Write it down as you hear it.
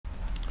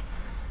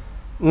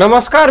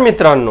नमस्कार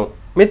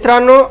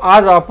मित्रांनो,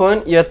 आज आपण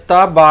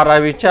इयत्ता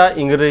 12वीच्या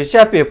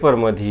इंग्रजीच्या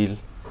पेपरमधील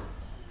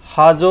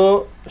हा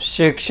जो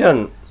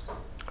सेक्शन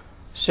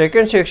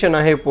सेकंड सेक्शन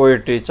आहे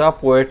पोएट्रीचा,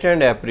 पोएट्री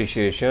अँड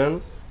ॲप्रिशिएशन,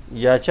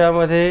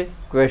 याच्यामध्ये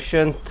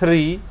क्वेश्चन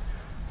 3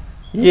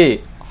 ये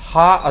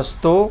हा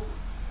असतो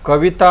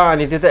कविता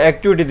आणि तिथे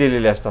ॲक्टिव्हिटी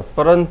दिलेल्या असतात.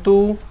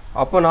 परंतु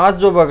आपण आज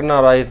जो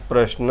बघणार आहे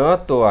प्रश्न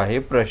तो आहे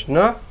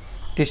प्रश्न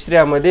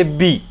तिसऱ्यामध्ये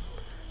बी,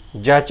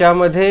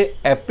 ज्याच्यामध्ये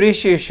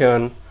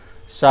ॲप्रिशिएशन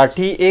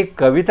साठी एक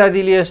कविता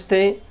दिली असते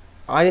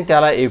आणि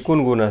त्याला एकूण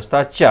गुण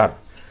असतात 4.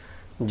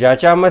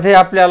 ज्याच्यामध्ये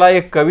आपल्याला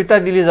एक कविता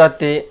दिली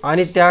जाते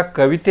आणि त्या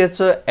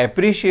कवितेचं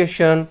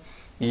ॲप्रिशिएशन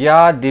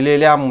या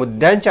दिलेल्या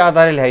मुद्द्यांच्या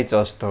आधारे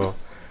लिहायचं असतं.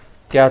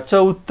 त्याचं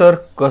उत्तर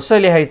कसं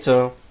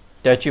लिहायचं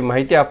त्याची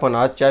माहिती आपण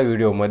आजच्या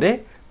व्हिडिओमध्ये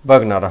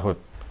बघणार आहोत.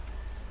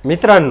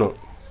 मित्रांनो,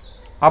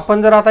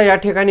 आपण जर आता या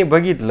ठिकाणी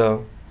बघितलं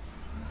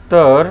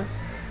तर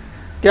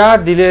त्या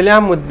दिलेल्या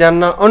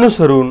मुद्द्यांना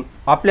अनुसरून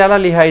आपल्याला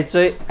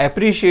लिहायचं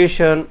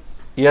ॲप्रिशिएशन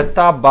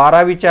इयत्ता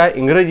 12वीच्या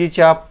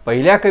इंग्रजीच्या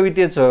पहिल्या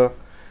कवितेचं.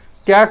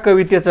 त्या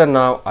कवितेचं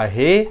नाव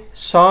आहे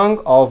song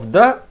of the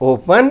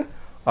open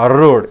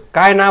road.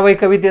 काय नाव आहे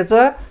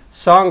कवितेचं?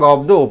 Song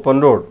of the open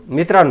road.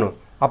 मित्रांनो,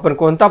 आपण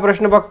कोणता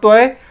प्रश्न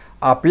बघतोय?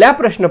 आपल्या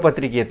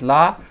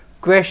प्रश्नपत्रिकेतला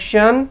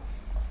क्वेश्चन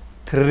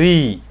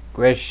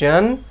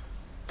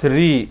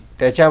 3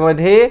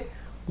 त्याच्यामध्ये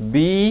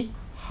बी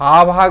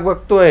हा भाग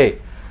बघतोय.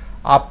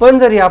 आपण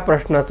जर या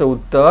प्रश्नाचं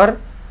उत्तर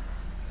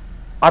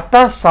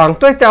आता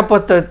सांगतोय त्या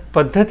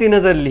पद्धतीने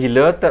जर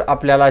लिहिलं तर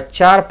आपल्याला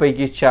 4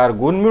 पैकी 4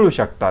 गुण मिळू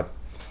शकतात.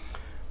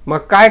 मग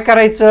काय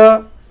करायचं?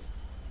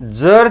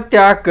 जर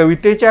त्या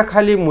कवितेच्या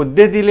खाली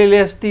मुद्दे दिलेले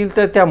असतील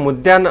तर त्या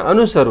मुद्द्यांना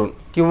अनुसरून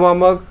किंवा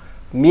मग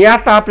मी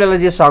आता आपल्याला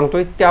जे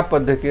सांगतोय त्या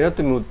पद्धतीने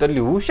तुम्ही उत्तर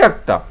लिहू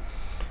शकता.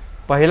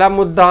 पहिला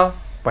मुद्दा,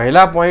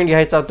 पहिला पॉइंट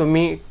घ्यायचा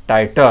तुम्ही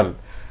टायटल.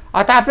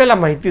 आता आपल्याला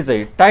माहितीच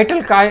आहे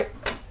टायटल काय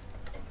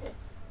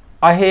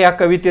आहे या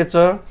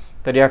कवितेचं.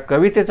 तर या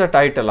कवितेचं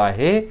टायटल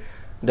आहे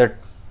the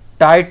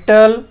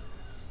title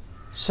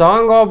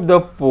song of the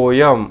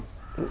poem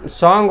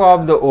song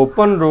of the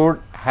open road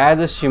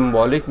has a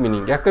symbolic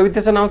meaning. या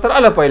कवितेचं नाव तर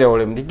आलं पहिल्या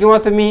ओळीमध्ये, किंवा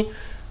तुम्ही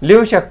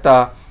लिहू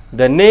शकता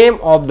the name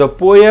of the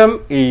poem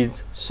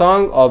is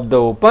song of the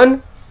open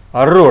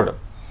road.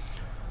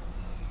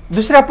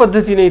 दुसऱ्या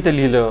पद्धतीने इथं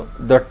लिहिलं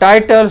the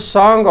title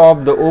song of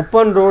the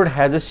open road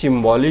has a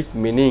symbolic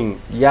meaning.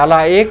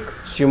 याला एक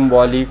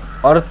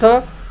सिम्बॉलिक अर्थ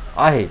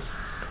आहे.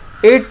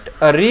 It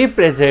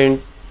represent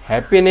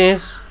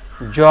happiness,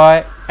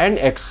 Joy and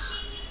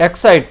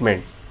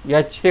excitement.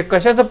 याचे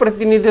कशाचं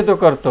प्रतिनिधित्व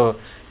करतं?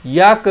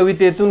 या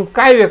कवितेतून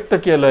काय व्यक्त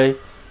केलंय?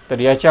 तर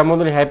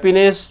याच्यामधून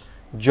happiness,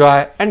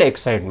 Joy and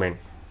excitement.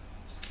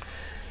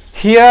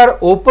 Here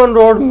open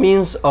road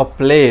means a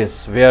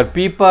place where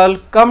people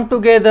come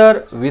together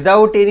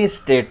without any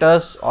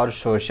status और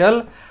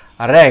सोशल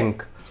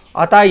रँक.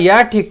 आता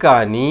या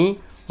ठिकाणी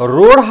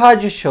रोड हा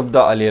जो शब्द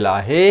आलेला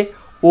आहे,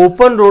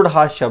 ओपन रोड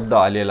हा शब्द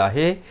आलेला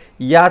आहे,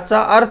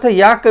 याचा अर्थ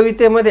या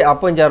कवितेमध्ये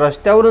आपण ज्या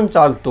रस्त्यावरून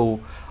चालतो,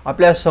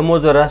 आपल्या समोर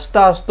जो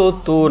रस्ता असतो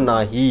तो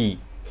नाही.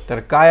 तर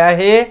काय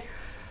आहे?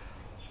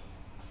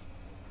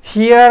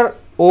 Here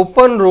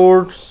open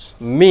roads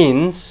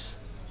means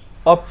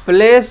a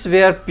place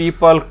where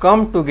people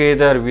come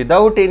together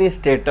without any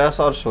status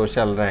और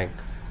सोशल रँक.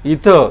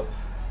 इथं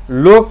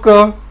लोक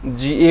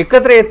जी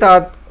एकत्र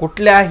येतात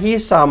कुठल्याही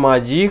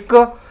सामाजिक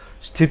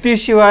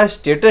स्थितीशिवाय,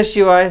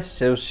 स्टेटसशिवाय,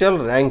 social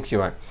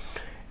रँकशिवाय.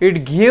 It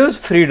gives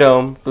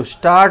freedom to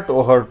start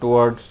over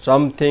toward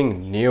something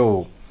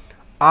new.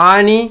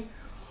 आणि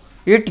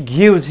इट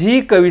गिव्स ही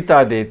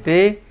कविता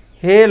देते,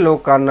 हे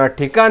लोकांना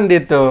ठिकाण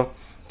देतं.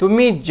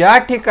 तुम्ही ज्या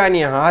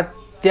ठिकाणी आहात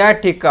त्या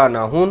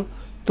ठिकाणाहून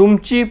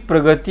तुमची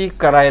प्रगती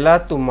करायला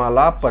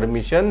तुम्हाला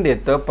परमिशन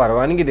देतं,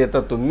 परवानगी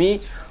देतं. तुम्ही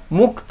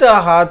मुक्त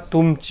आहात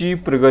तुमची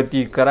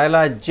प्रगती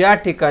करायला ज्या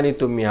ठिकाणी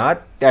तुम्ही आहात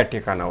त्या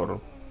ठिकाणावरून.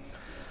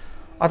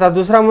 आता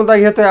दुसरा मुद्दा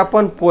घेतोय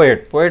आपण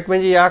पोएट. पोएट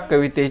म्हणजे या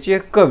कवितेचे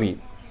कवी.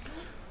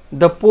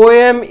 The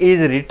poem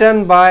is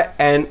written by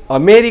an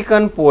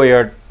American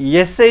poet,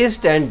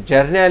 essayist and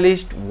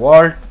journalist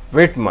Walt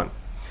Whitman.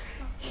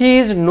 He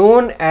is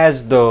non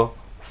as the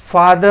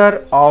father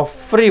of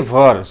free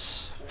व्हर्स.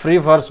 Free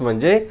व्हर्स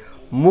म्हणजे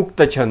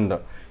मुक्त छंद.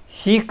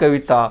 ही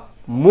कविता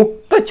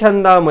मुक्त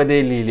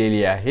छंदामध्ये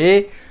लिहिलेली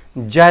आहे,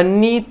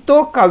 ज्यांनी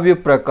तो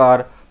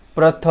काव्यप्रकार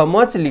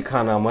प्रथमच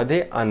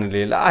लिखाणामध्ये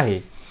आणलेला आहे.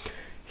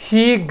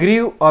 He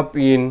grew up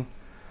in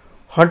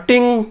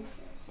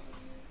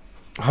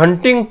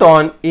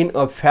Huntington in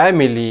a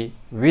family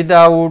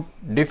without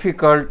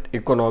difficult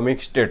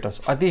economic status.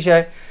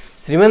 अतिशय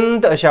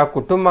श्रीमंत अशा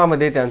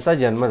कुटुंबामध्ये त्यांचा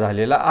जन्म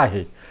झालेला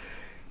आहे.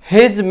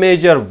 His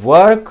major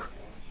work,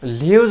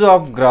 Leaves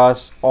of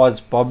Grass, was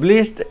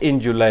published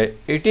in July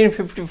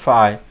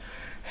 1855.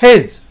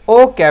 His O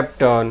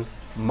Captain,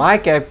 My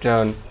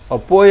Captain, a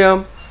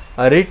poem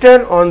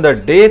written on the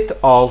death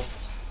of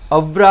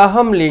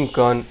Abraham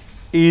Lincoln,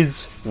 is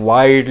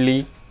widely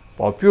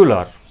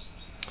popular.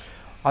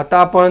 आता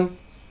आपण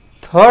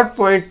थर्ड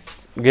पॉइंट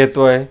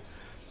घेतोय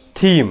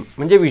थीम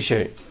म्हणजे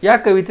विषय. या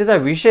कवितेचा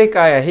विषय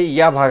काय आहे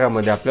या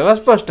भागामध्ये आपल्याला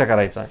स्पष्ट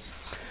करायचा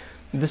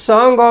आहे. The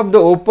song of the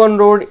open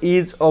road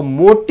is a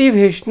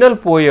motivational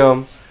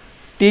poem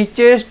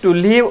teaches to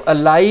live a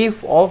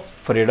life of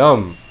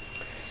freedom.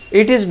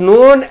 It is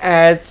known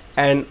as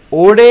an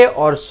ode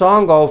or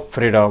song of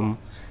freedom,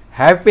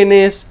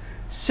 happiness,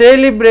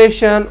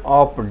 celebration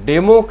of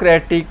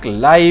democratic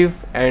life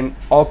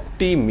and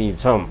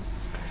optimism.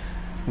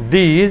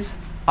 These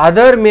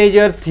other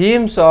major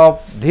themes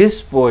of this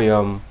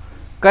poem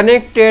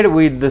connected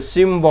with the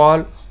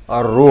symbol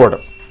or road.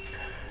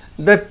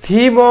 The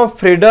theme of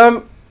freedom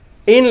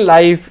in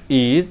life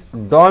is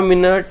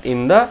dominant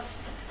in the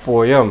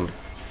poem.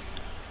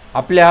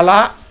 आपल्याला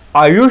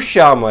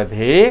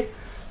आयुष्यामध्ये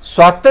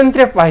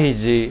स्वातंत्र्य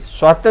पाहिजे,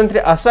 स्वातंत्र्य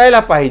असायला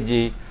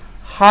पाहिजे,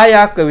 हा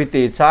या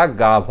कवितेचा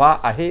गाभा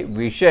आहे,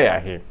 विषय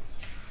आहे.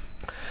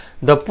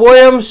 The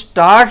poem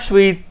starts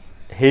with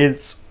his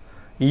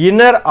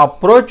inner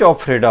approach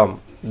of freedom.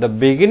 The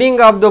beginning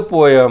of the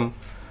poem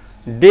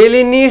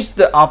delineates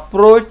the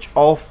approach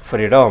of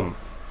freedom.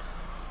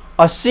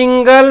 A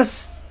single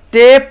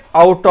step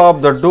out of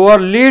the door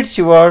leads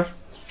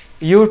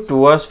you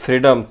towards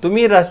freedom.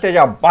 तुम्ही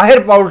रस्त्याच्या बाहेर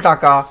पाऊल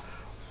टाका,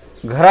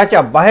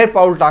 घराच्या बाहेर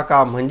पाऊल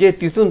टाका, म्हणजे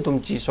तिथून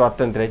तुमची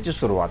स्वातंत्र्याची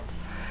सुरुवात.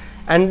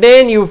 And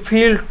then you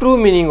feel true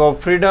meaning of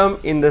freedom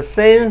in the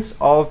sense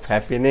of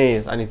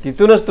happiness. आणि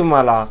तिथूनच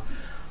तुम्हाला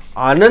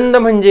आनंद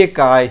म्हणजे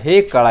काय हे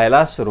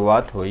कळायला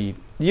सुरुवात होईल.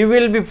 You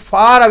will be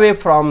far away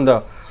from the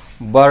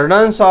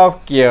burdens of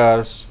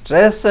cares,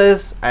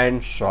 stresses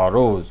and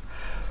sorrows.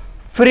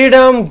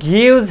 Freedom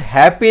gives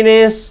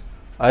happiness,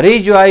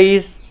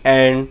 rejoice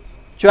and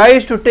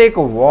choice to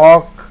take a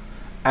walk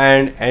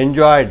and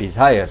enjoy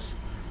desires.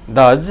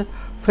 Thus,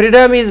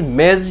 freedom is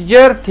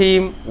major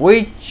theme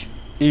which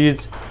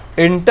is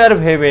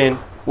interwoven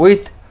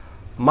with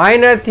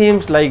minor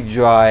themes like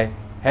joy,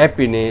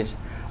 happiness,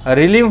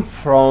 relief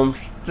from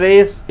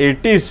stress,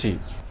 etc.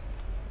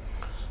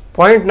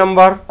 Point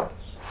number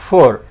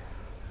 4.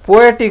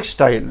 Poetic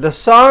style. The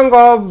song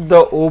of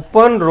the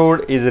open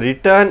road is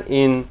written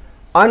in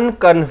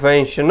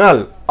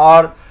unconventional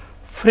or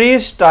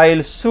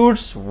freestyle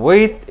suits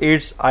with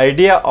its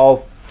idea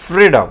of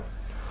freedom.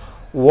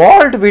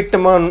 Walt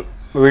Whitman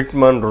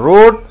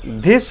wrote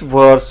this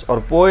verse or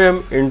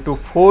poem into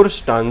 4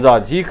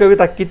 stanzas. ही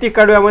कविता किती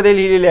कडव्यामध्ये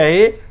लिहिलेली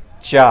आहे?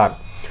 4.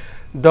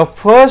 The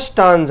first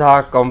stanza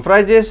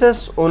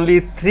comprises only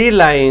 3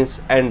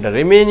 lines and the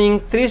remaining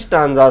 3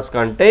 stanzas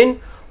contain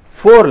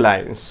 4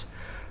 lines.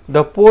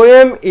 The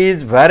poem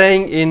is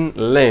varying in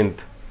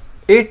length.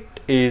 It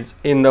is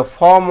in the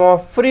form of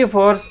free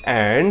verse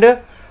and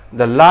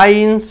the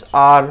lines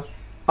are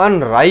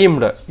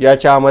unrhymed.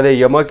 याच्यामध्ये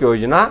यमक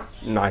योजना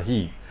नाही.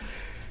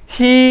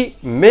 He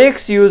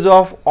makes use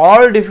of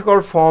all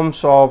difficult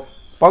forms of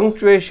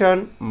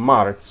punctuation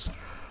marks.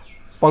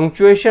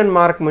 Punctuation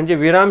mark म्हणजे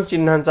विराम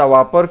चिन्हांचा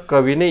वापर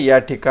कवीने या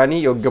ठिकाणी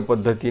योग्य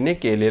पद्धतीने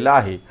केलेला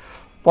आहे.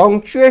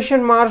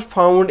 Punctuation marks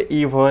found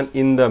even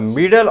in the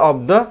middle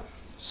of the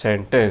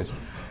sentence.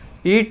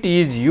 It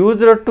is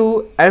used to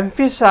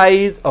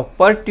emphasize a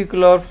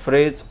particular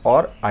phrase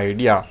or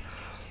idea.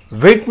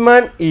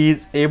 Whitman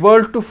is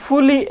able to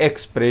fully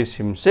express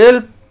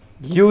himself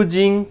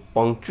using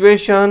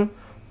punctuation,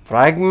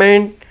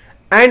 fragment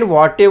and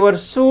whatever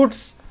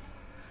suits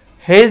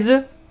his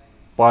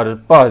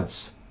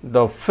purpose.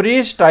 The free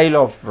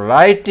style of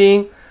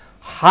writing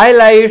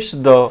highlights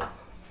the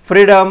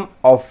freedom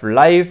of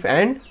life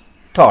and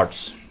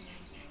thoughts.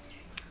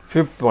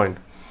 5th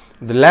point.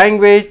 The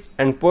language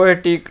and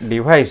poetic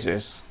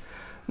devices.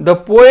 The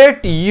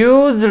poet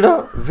used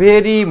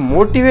very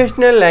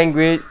motivational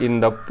language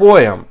in the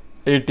poem.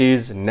 It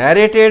is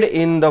narrated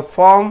in the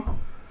form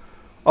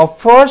of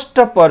first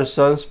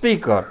person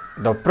speaker.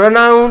 The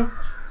pronoun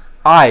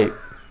I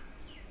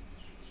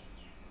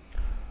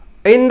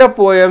in the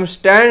poem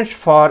stands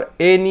for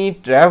any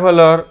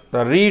traveler,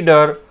 the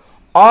reader,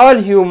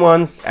 all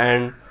humans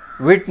and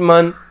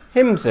Whitman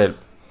himself.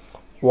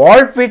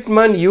 Walt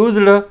Whitman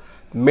used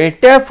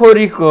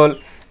metaphorical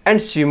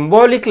and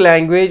symbolic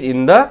language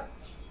in the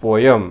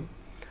poem.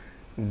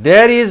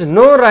 There is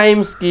no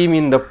rhyme scheme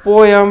in the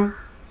poem.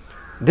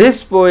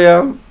 This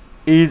poem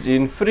is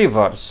in free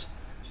verse.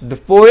 The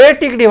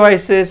poetic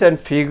devices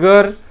and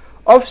figure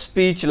of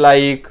speech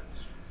like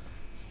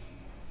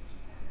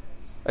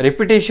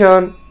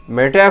repetition,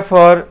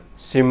 metaphor,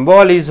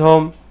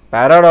 symbolism,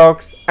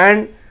 paradox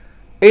and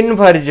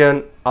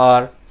inversion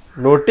are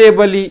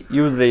notably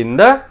used in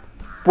the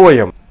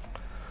poem.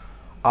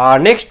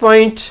 Next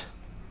point,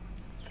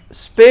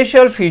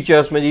 special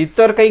features म्हणजे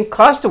इतर काही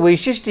खास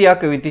वैशिष्ट्ये या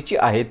कवितेची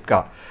आहेत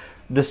का?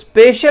 The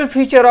special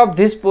feature of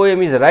this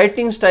poem is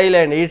writing style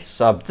and its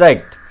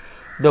subject.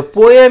 The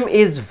poem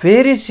is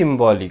very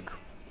symbolic.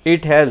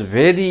 It has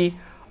very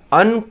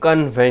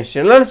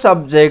unconventional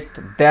subject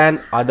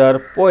than other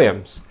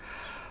poems.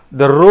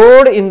 The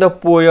road in the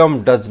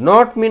poem does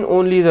not mean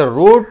only the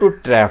road to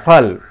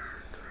travel.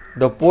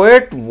 The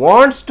poet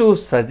wants to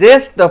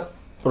suggest the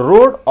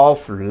road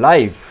of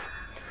life.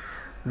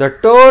 The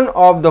tone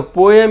of the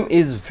poem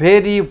is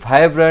very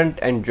vibrant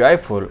and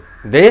joyful.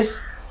 This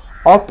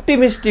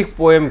optimistic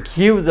poem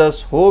gives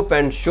us hope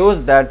and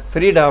shows that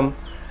freedom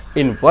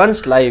in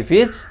one's life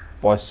is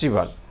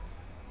possible.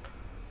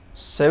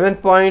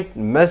 7th point,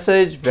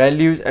 message,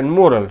 values and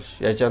morals.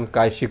 याच्यातून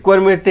काय शिकवण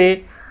मिळते,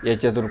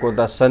 याच्यातून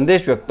कोणता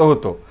संदेश व्यक्त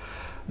होतो.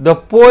 The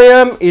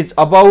poem is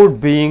about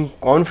being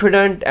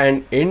confident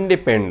and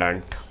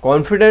independent.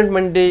 Confident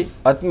म्हणजे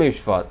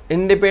आत्मविश्वास,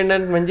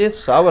 independent म्हणजे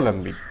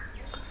स्वावलंबी.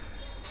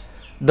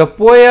 The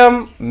poem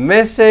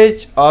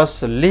message us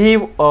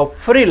live a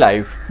free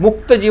life.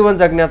 मुक्त जीवन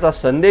जगण्याचा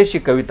संदेश ही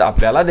कविता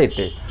आपल्याला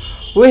देते.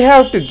 We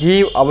have to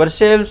give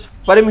ourselves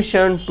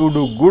permission to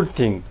do good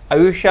things.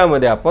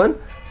 आयुष्यामध्ये आपण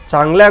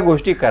चांगल्या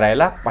गोष्टी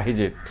करायला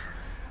पाहिजेत.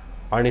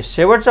 आणि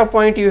शेवटचा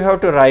point you have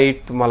to right,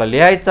 तुम्हाला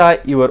लिहायचा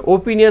युअर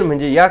ओपिनियन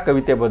म्हणजे या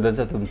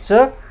कवितेबद्दलचं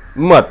तुमचं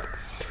मत.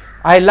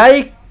 I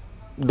like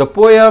the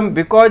poem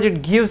because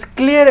it gives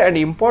clear and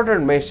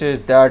important message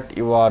that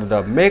you R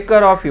the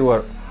maker of your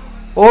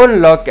own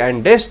luck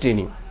and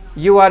destiny.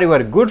 You are your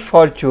good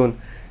fortune.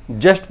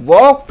 Just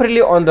walk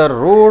freely on the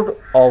road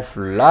of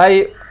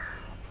life,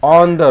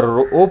 on the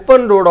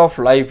open road of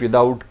life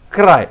without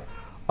cry.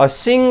 A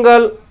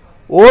single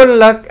own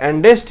luck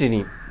and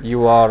destiny.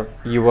 You are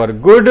your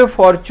good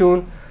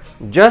fortune.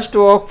 Just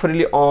walk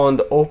freely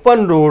on the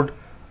open road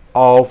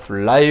of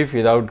life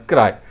without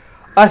cry.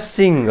 A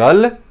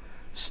single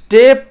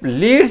step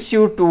leads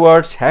you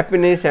towards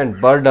happiness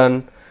and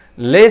burden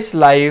less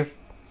life.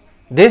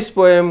 This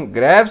poem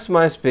grabs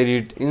my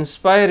spirit,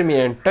 inspire me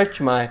and touch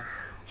my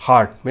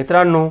heart.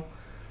 मित्रांनो,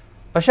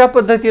 अशा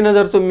पद्धतीने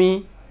जर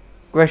तुम्ही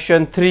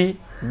question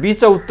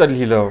 3B उत्तर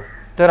लिहिलं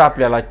तर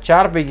आपल्याला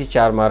 4 पैकी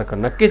 4 मार्क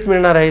नक्कीच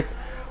मिळणार आहेत.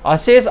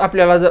 असेच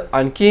आपल्याला जर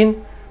आणखीन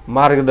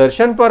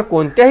मार्गदर्शनपर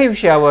कोणत्याही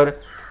विषयावर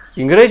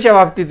इंग्रजीच्या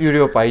बाबतीत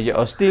व्हिडिओ पाहिजे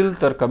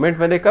असतील तर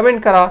कमेंटमध्ये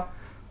कमेंट करा.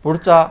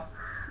 पुढचा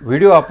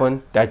व्हिडिओ आपण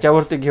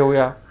त्याच्यावरती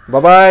घेऊया.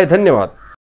 बाय बाय, धन्यवाद.